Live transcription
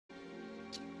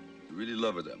You really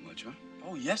love her that much, huh?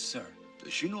 Oh, yes, sir.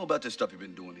 Does she know about the stuff you've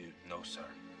been doing here? No, sir.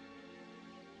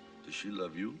 Does she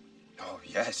love you? Oh,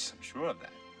 yes, I'm sure of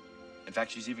that. In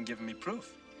fact, she's even given me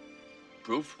proof.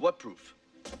 Proof? What proof?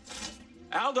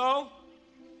 Aldo!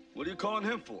 What are you calling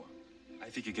him for? I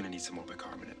think you're gonna need some more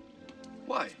bicarbonate.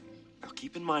 Why? Now,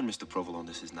 keep in mind, Mr. Provolone,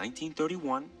 this is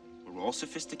 1931. We're all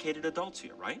sophisticated adults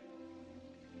here, right?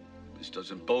 This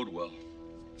doesn't bode well.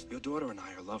 Your daughter and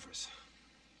I are lovers.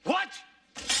 What?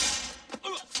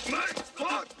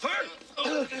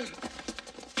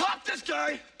 Pop this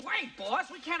guy! Wait,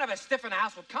 boss, we can't have a stiff in the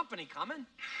house with company coming.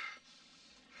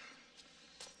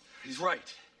 He's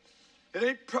right. It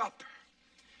ain't proper.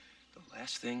 The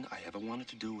last thing I ever wanted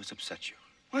to do was upset you.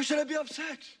 Why should I be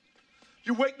upset?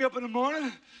 You wake me up in the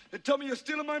morning and tell me you're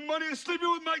stealing my money and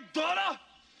sleeping with my daughter?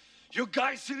 You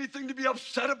guys see anything to be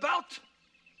upset about?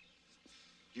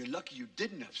 You're lucky you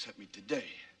didn't upset me today.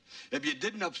 If you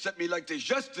didn't upset me like this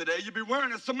yesterday, you'd be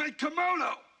wearing a cement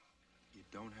kimono. You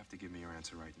don't have to give me your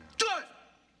answer right now. Good!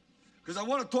 Because I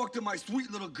want to talk to my sweet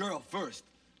little girl first,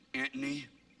 Anthony.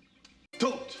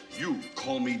 Don't you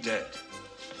call me Dad.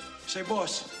 Say,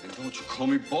 boss. And don't you call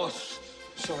me boss.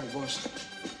 Sorry, boss.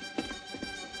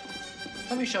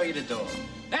 Let me show you the door.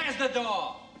 There's the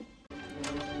door!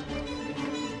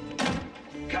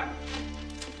 Cat,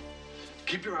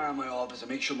 keep your eye on my office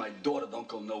and make sure my daughter don't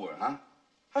go nowhere, huh?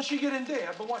 How'd she get in there?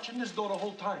 I've been watching this door the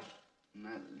whole time.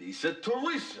 Not Lisa,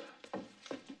 Teresa.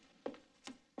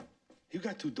 You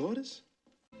got two daughters?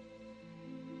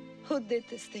 Who did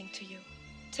this thing to you?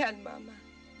 Tell Mama.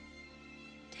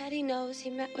 Daddy knows he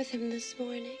met with him this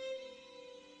morning.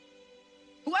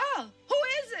 Well, who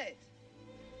is it?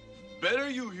 Better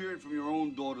you hear it from your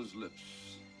own daughter's lips.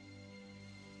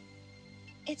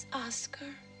 It's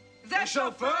Oscar. The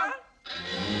chauffeur?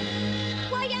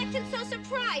 Why you acting so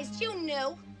surprised? You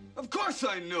knew. Of course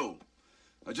I knew.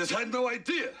 I just had no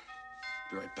idea.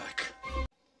 Be right back.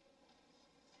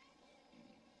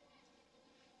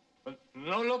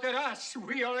 No, look at us.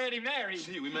 We already married.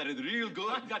 See, we married real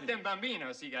good. I got them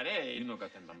bambinos. He got eight. You know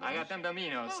got them bambinos. I got them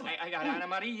bambinos. Oh. I got Anna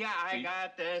Maria. I See?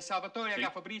 got Salvatore. I See?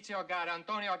 got Fabrizio. I got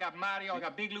Antonio. I got Mario. I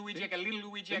got Big Luigi. I got Little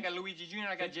Luigi. I got Luigi Jr.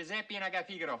 I got Giuseppe. And I got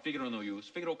Figaro. Figaro no use.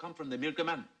 Figaro come from the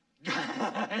milkman.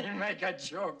 I make a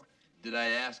joke. Did I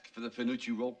ask for the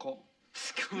Finucci roll call?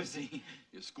 Scusi.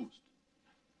 You're scoozed.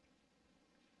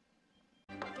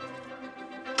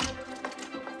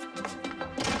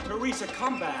 Teresa,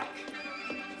 come back.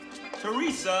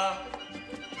 Teresa!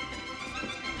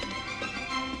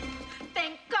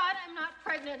 Thank God I'm not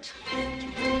pregnant.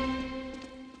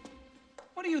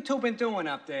 What have you two been doing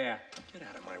up there? Get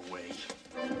out of my way.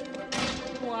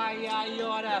 Why, I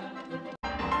oughta.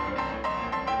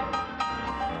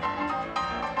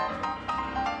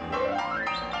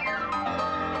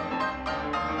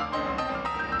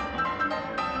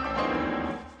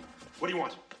 What do you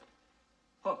want?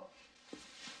 Oh.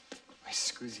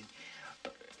 Scusi.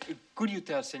 Could you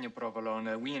tell Senor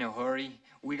Provolone we in a hurry?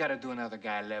 We gotta do another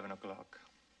guy 11 o'clock.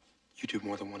 You do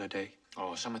more than one a day.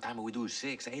 Oh, summertime we do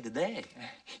 6, 8 a day.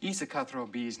 It's a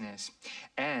cutthroat business.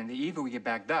 And if we get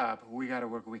backed up, we gotta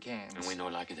work weekends. And we know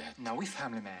like that. Now, we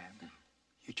family man.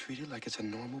 You treat it like it's a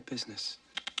normal business.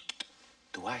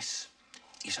 To us,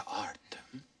 it's an art.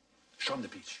 Show him the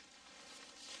beach.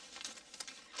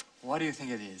 What do you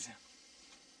think it is?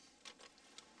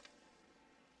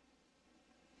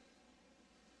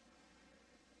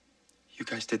 You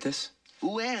guys did this?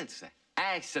 Who else?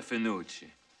 Ask Finucci.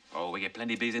 Oh, we get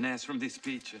plenty business from this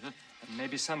beach. Huh?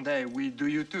 Maybe someday we do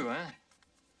you too, huh?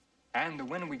 And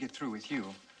when we get through with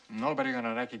you, nobody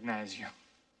gonna recognize you.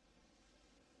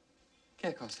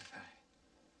 Che cosa fai?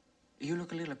 You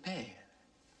look a little pale.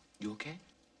 You okay?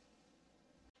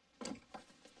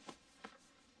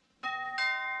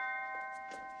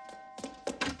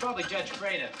 Probably Judge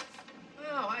Crater.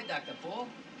 Oh, hi, Dr. Paul.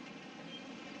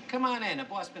 Come on in. The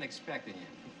boss been expecting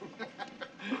you.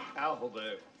 Aldo,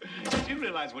 do you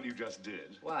realize what you just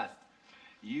did? What?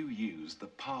 You used the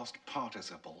past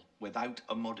participle without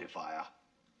a modifier.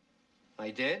 I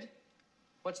did?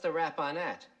 What's the rap on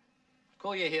that?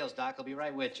 Cool your heels, Doc. I'll be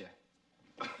right with you.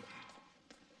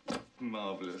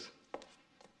 Marvelous.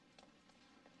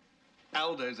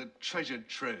 Aldo's a treasured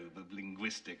trove of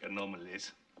linguistic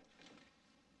anomalies.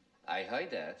 I heard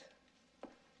that.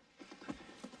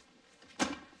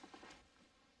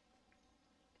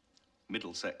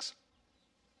 Middlesex.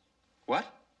 What?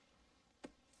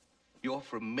 You're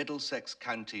from Middlesex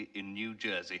County in New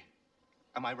Jersey.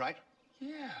 Am I right?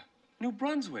 Yeah, New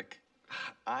Brunswick.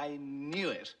 I knew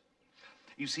it.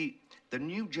 You see, the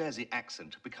New Jersey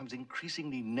accent becomes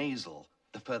increasingly nasal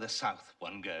the further south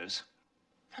one goes.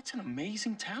 That's an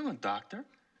amazing talent, Doctor.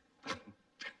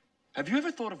 Have you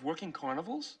ever thought of working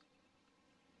carnivals?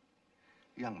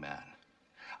 Young man,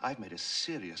 I've made a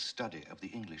serious study of the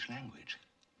English language.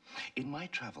 In my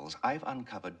travels, I've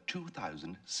uncovered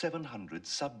 2,700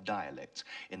 sub-dialects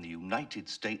in the United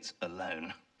States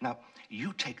alone. Now,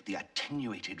 you take the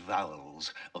attenuated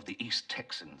vowels of the East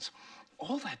Texans.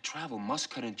 All that travel must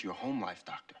cut into your home life,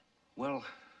 Doctor. Well,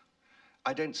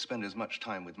 I don't spend as much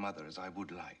time with Mother as I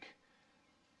would like.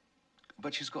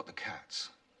 But she's got the cats.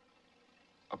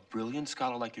 A brilliant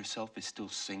scholar like yourself is still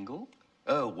single?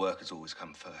 Oh, work has always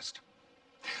come first.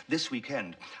 This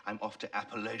weekend, I'm off to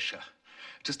Appalachia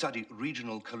to study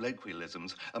regional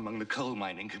colloquialisms among the coal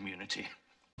mining community.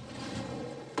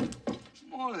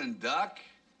 Morning, Doc.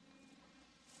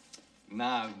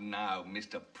 Now,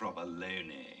 Mr.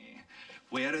 Provolone,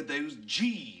 where are those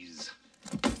G's?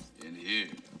 In here.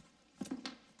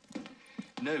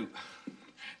 No,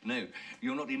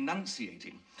 you're not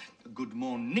enunciating. Good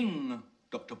morning,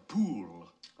 Dr. Poole.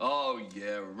 Oh,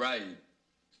 yeah, right.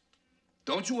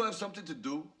 Don't you have something to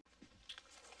do?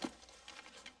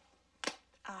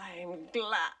 I'm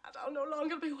glad I'll no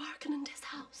longer be working in this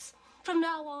house. From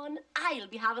now on, I'll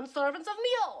be having servants of me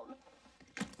own.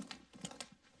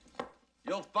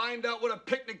 You'll find out what a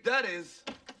picnic that is.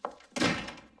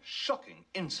 Shocking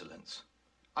insolence.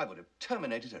 I would have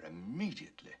terminated her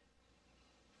immediately.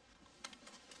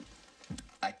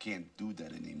 I can't do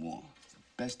that anymore.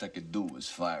 The best I could do is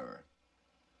fire her.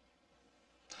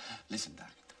 Listen,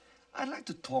 Doc, I'd like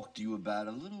to talk to you about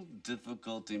a little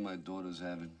difficulty my daughter's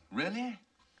having. Really?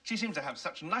 She seems to have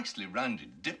such nicely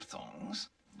rounded diphthongs.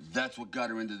 That's what got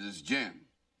her into this jam.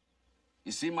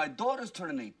 You see, my daughter's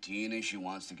turning 18 and she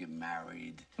wants to get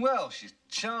married. Well, she's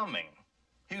charming.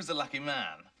 Who's the lucky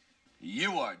man?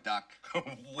 You are, Doc.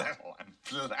 Well, I'm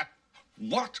glad.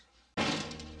 What?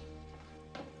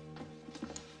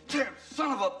 Damn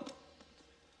son of a...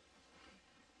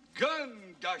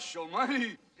 Gun, gosh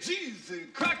almighty. Cheese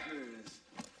and crackers.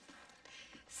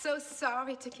 So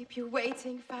sorry to keep you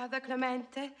waiting, Father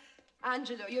Clemente.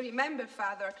 Angelo, you remember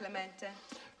Father Clemente.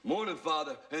 Morning,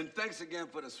 Father, and thanks again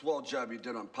for the swell job you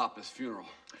did on Papa's funeral.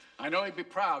 I know he'd be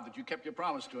proud that you kept your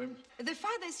promise to him. The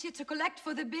father is here to collect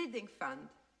for the building fund.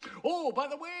 Oh, by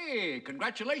the way,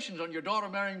 congratulations on your daughter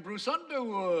marrying Bruce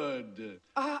Underwood.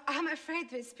 Oh, I'm afraid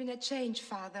there's been a change,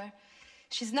 Father.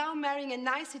 She's now marrying a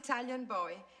nice Italian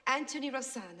boy, Anthony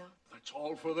Rossano. That's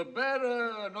all for the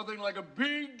better. Nothing like a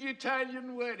big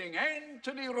Italian wedding.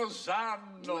 Anthony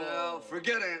Rossano. Well,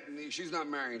 forget Anthony. She's not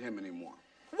marrying him anymore.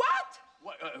 What?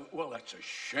 Well, that's a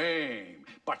shame.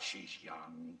 But she's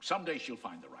young. Someday she'll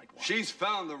find the right one. She's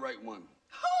found the right one.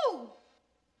 Who?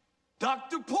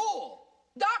 Dr. Poole.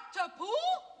 Dr.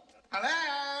 Poole?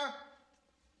 Hello?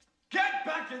 Get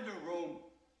back in the room.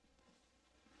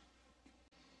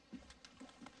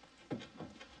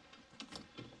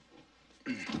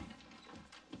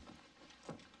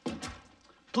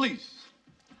 Please,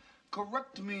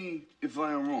 correct me if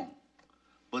I am wrong,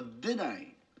 but did I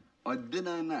or did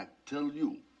I not tell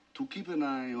you to keep an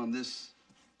eye on this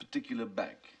particular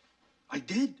bag? I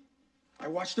did. I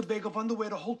watched the bag of underwear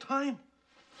the whole time.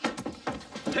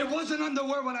 There wasn't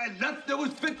underwear when I left. There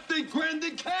was 50 grand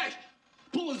in cash.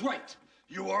 Poole is right.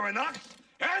 You are an ox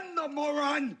and a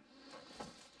moron.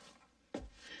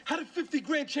 How did 50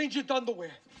 grand change into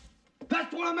underwear?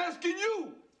 That's what I'm asking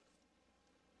you.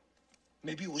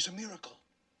 Maybe it was a miracle.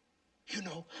 You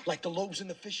know, like the loaves and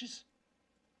the fishes.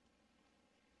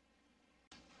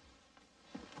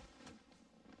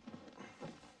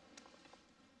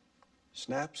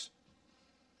 Snaps,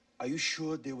 are you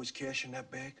sure there was cash in that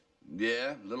bag?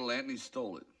 Yeah, little Anthony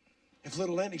stole it. If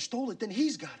little Anthony stole it, then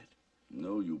he's got it.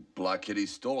 No, you blockhead, he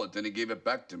stole it, then he gave it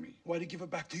back to me. Why'd he give it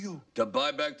back to you? To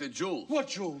buy back the jewels. What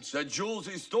jewels? The jewels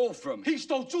he stole from me. He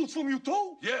stole jewels from you,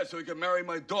 too? Yeah, so he could marry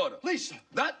my daughter. Lisa.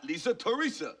 Not Lisa,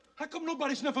 Teresa. How come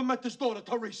nobody's never met this daughter,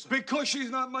 Teresa? Because she's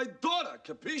not my daughter,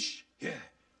 capiche? Yeah.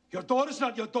 Your daughter's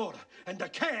not your daughter. And the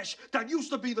cash that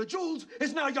used to be the jewels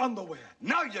is now your underwear.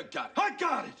 Now you got it. I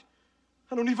got it.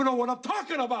 I don't even know what I'm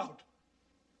talking about.